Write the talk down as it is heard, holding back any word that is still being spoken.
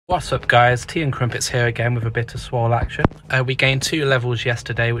What's up guys, Tea and Crumpets here again with a bit of Swole action. We gained 2 levels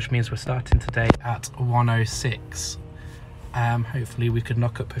yesterday, which means we're starting today at 106. Hopefully we could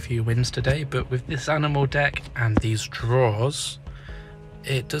knock up a few wins today, but with this animal deck and these draws,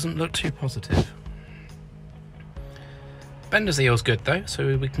 it doesn't look too positive. Bender's Eel's good though,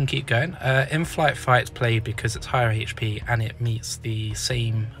 so we can keep going. In-flight fight's played because it's higher HP and it meets the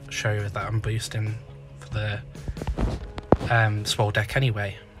same show that I'm boosting for the Swole deck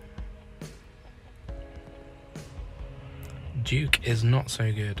anyway. Duke is not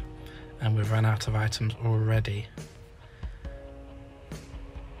so good, and we've run out of items already.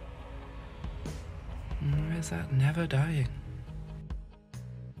 Why is that never dying?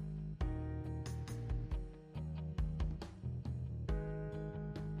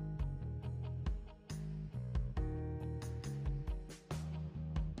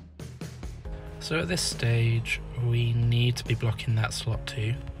 So at this stage we need to be blocking that slot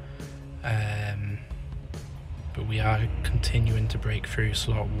too, but we are continuing to break through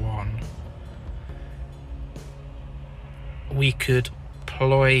slot 1. We could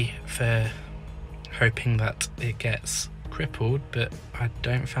ploy for hoping that it gets crippled, but I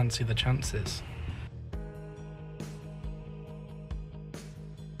don't fancy the chances.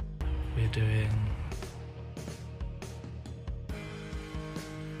 We're doing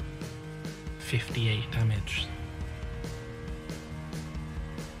 58 damage.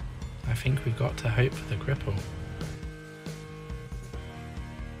 I think we've got to hope for the cripple.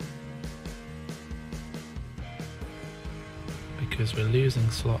 Because we're losing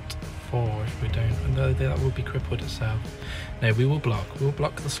slot 4 if we don't, and that will be crippled itself. No, we will block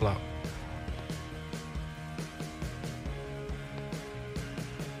the slot.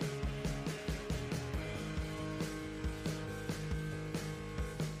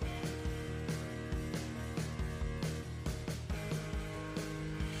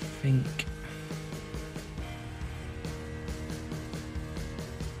 I think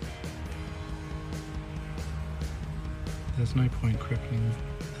there's no point crippling,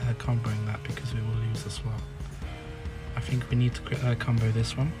 comboing that because we will lose the slot. I think we need to combo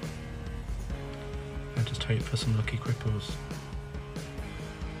this one and just hope for some lucky cripples.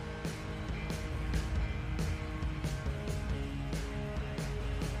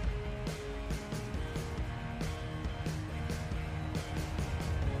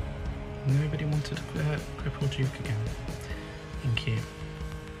 Nobody wanted to cripple Duke again. Thank you.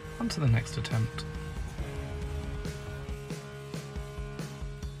 On to the next attempt.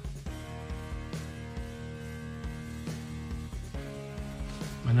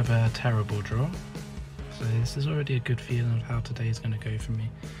 Another terrible draw. So this is already a good feeling of how today is going to go for me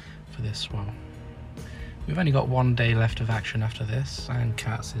for this one. We've only got 1 day left of action after this, and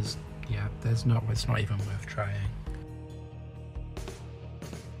cats is, yeah, it's not even worth trying.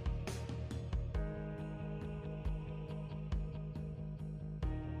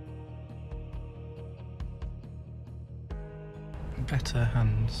 Better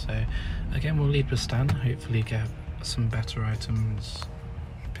hands, so again we'll lead with Stan, hopefully get some better items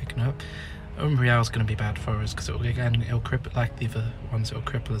picking up. Umbriel's going to be bad for us because it'll cripple, like the other ones, it'll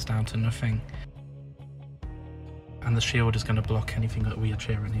cripple us down to nothing, and the shield is going to block anything that we are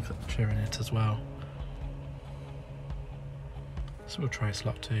cheering it as well. So we'll try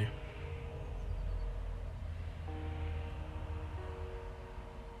slot 2.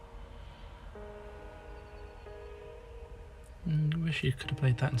 Wish you could have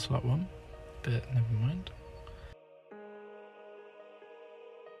played that in slot 1, but never mind.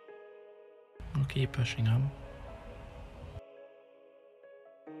 We'll keep pushing on.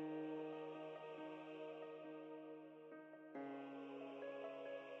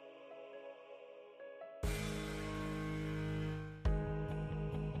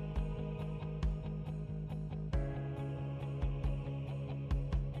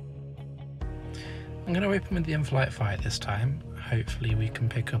 I'm going to open with the in-flight fight this time. Hopefully we can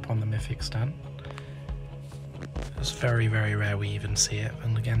pick up on the mythic Stan. It's very, very rare we even see it,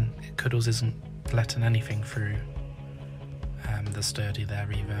 and again, Cuddles isn't letting anything through the sturdy there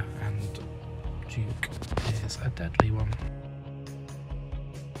either, and Duke is a deadly one.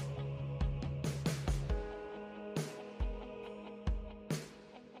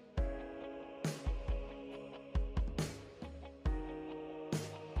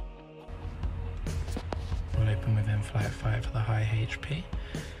 We'll open with in-flight fight for the high HP.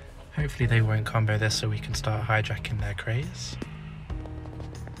 Hopefully they won't combo this so we can start hijacking their craze.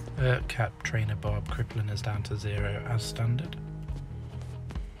 Cap Trainer Bob crippling us down to 0 as standard.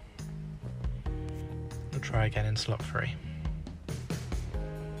 We'll try again in slot 3.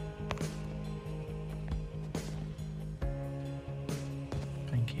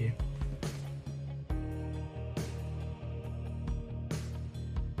 Thank you.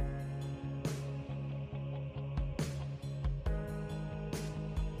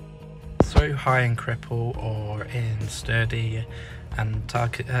 so high in cripple or in sturdy, and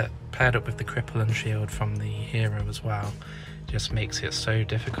paired up with the cripple and shield from the hero as well, just makes it so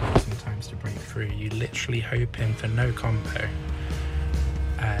difficult sometimes to break through. You literally hoping for no combo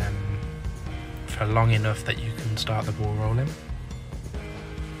for long enough that you can start the ball rolling.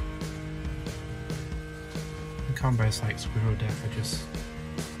 And combos like Squirrel Death are just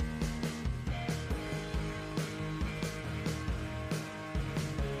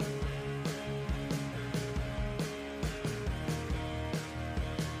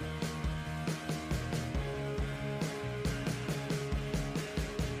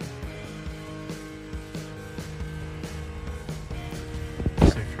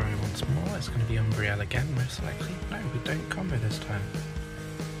it's going to be Umbriel again, most likely. No, we don't combo this time.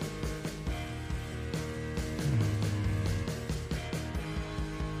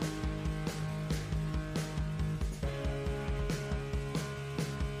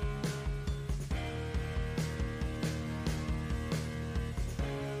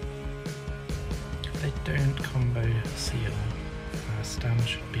 If they don't combo Seal, Stan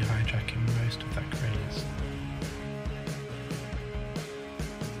should be hijacking most of that craze.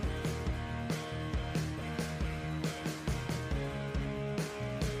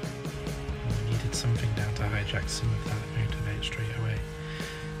 Something down to hijack some of that motivate straight away.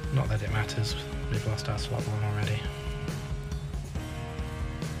 Not that it matters, we've lost our slot one already.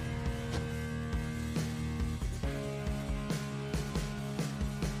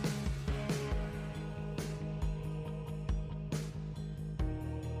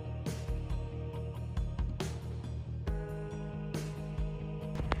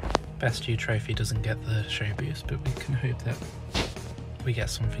 Best U trophy doesn't get the show boost, but we can hope that we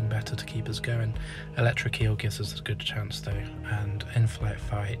get something better to keep us going. Electric Eel gives us a good chance though, and in-flight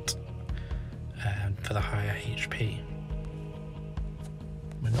fight for the higher HP.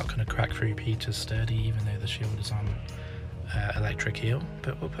 We're not going to crack through Peter's sturdy even though the shield is on Electric Eel,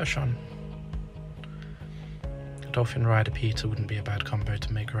 but we'll push on. Dolphin Rider Peter wouldn't be a bad combo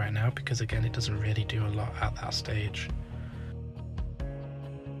to make right now, because again it doesn't really do a lot at that stage.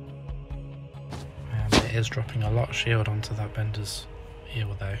 It is dropping a lot of shield onto that Bender's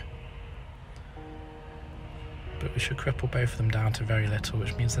Eel though, but we should cripple both of them down to very little,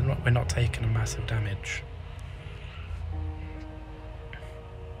 which means we're not taking a massive damage.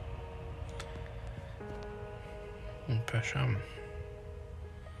 And push on.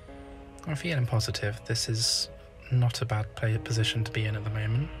 I'm feeling positive. This is not a bad position to be in at the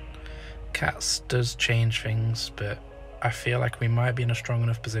moment. Cats does change things, but I feel like we might be in a strong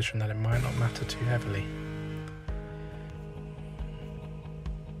enough position that it might not matter too heavily.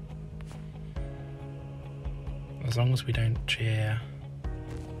 As long as we don't cheer.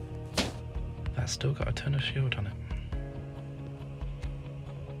 That's still got a ton of shield on it.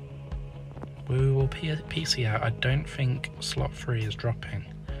 We will PC out. I don't think slot 3 is dropping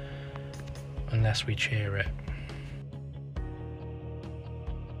unless we cheer it,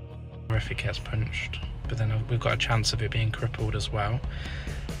 or if it gets punched, but then we've got a chance of it being crippled as well.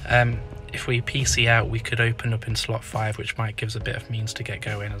 If we PC out, we could open up in slot 5, which might give us a bit of means to get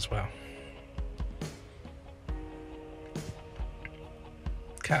going as well.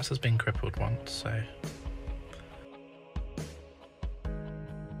 Cats has been crippled once, so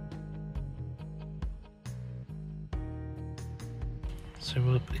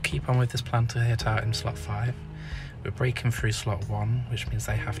we'll keep on with this plan to hit out in slot 5. We're breaking through slot 1, which means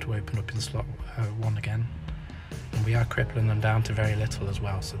they have to open up in slot 1 again, and we are crippling them down to very little as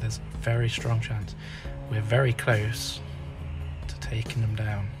well, so there's a very strong chance. We're very close to taking them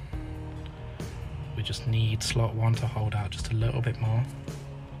down. We just need slot 1 to hold out just a little bit more.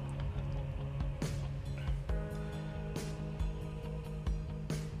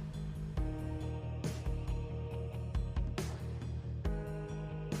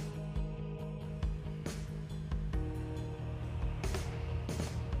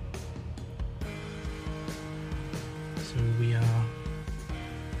 So we are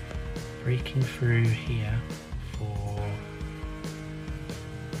breaking through here for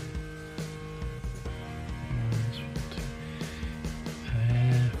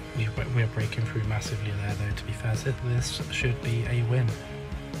we're breaking through massively there though, to be fair, so this should be a win.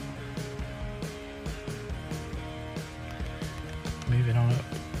 Moving on up.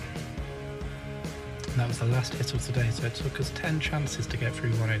 And that was the last hit of today, so it took us 10 chances to get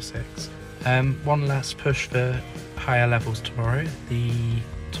through 106. One last push for higher levels tomorrow. The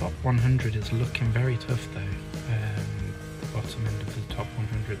top 100 is looking very tough though. The bottom end of the top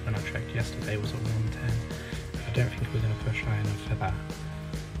 100 when I checked yesterday was at 110. I don't think we're going to push high enough for that.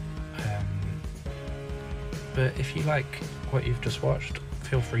 But if you like what you've just watched,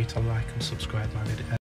 feel free to like and subscribe my video.